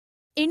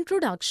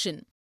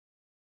Introduction.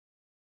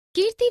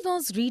 Kirti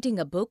was reading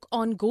a book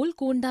on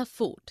Golconda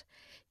Fort.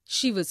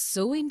 She was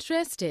so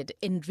interested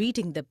in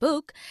reading the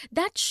book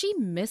that she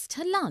missed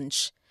her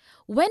lunch.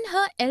 When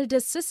her elder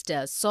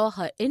sister saw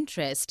her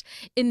interest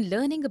in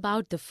learning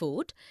about the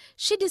fort,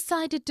 she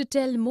decided to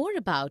tell more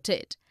about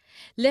it.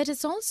 Let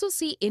us also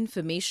see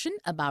information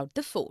about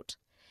the fort.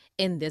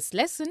 In this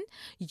lesson,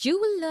 you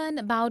will learn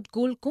about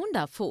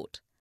Golconda Fort.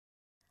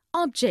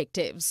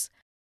 Objectives.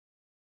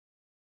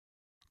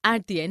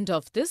 At the end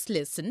of this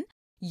lesson,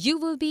 you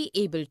will be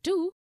able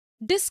to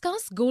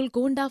discuss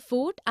Golconda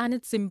Fort and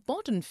its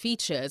important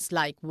features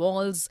like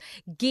walls,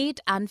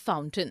 gate and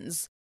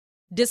fountains.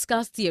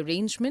 Discuss the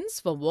arrangements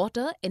for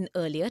water in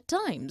earlier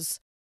times.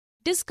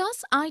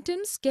 Discuss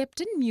items kept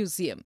in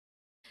museum.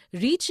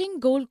 Reaching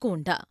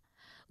Golconda.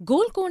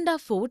 Golconda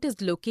Fort is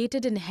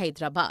located in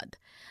Hyderabad.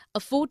 A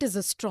fort is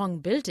a strong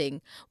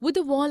building with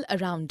a wall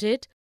around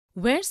it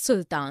where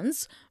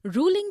sultans,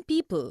 ruling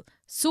people,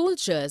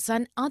 soldiers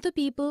and other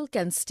people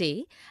can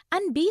stay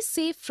and be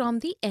safe from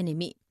the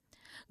enemy.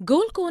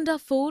 Golconda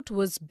Fort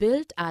was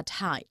built at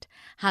height,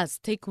 has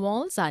thick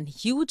walls and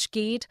huge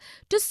gate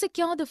to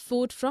secure the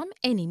fort from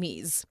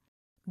enemies.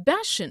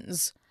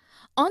 Bastions.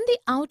 On the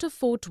outer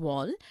fort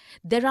wall,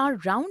 there are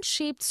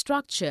round-shaped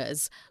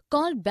structures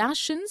called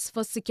bastions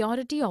for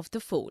security of the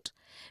fort.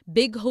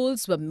 Big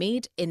holes were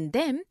made in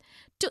them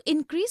to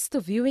increase the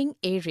viewing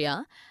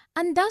area,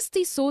 and thus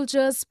the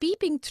soldiers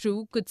peeping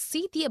through could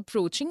see the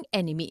approaching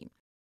enemy.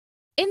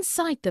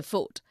 Inside the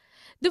fort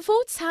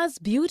has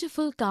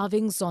beautiful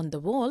carvings on the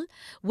wall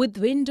with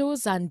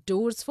windows and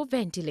doors for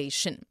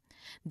ventilation.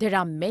 There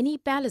are many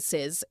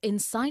palaces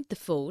inside the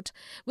fort,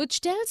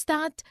 which tells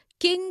that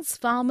kings,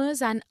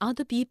 farmers and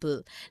other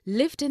people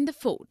lived in the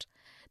fort.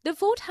 The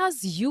fort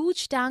has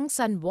huge tanks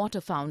and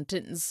water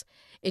fountains.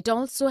 It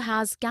also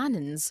has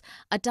cannons,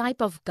 a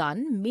type of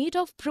gun made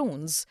of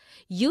bronze,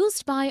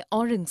 used by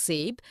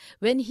Aurangzeb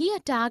when he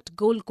attacked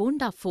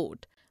Golconda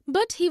Fort.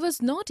 But he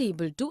was not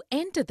able to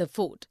enter the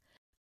fort.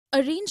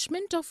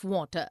 Arrangement of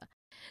water.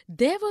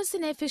 There was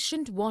an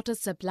efficient water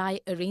supply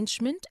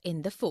arrangement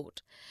in the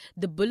fort.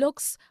 The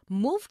bullocks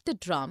moved the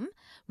drum,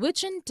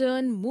 which in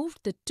turn moved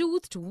the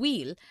toothed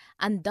wheel,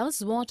 and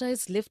thus water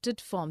is lifted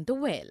from the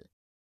well.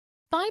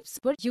 Pipes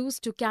were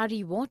used to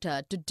carry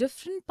water to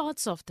different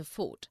parts of the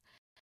fort.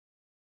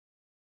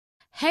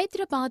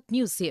 Hyderabad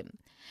Museum.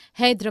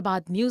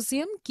 Hyderabad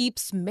Museum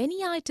keeps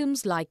many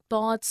items like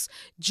pots,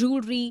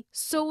 jewelry,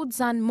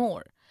 swords and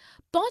more.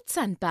 Pots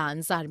and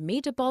pans are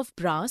made up of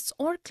brass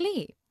or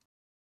clay.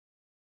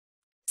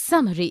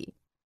 Summary.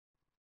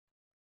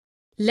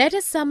 Let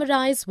us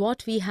summarize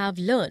what we have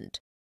learned.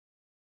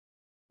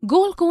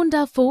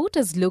 Golconda Fort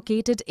is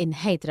located in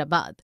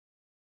Hyderabad.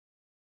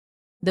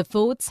 The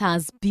fort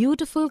has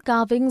beautiful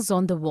carvings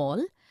on the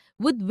wall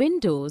with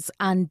windows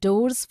and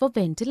doors for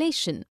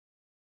ventilation.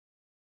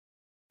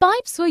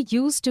 Pipes were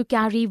used to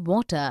carry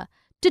water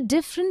to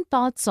different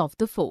parts of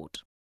the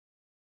fort.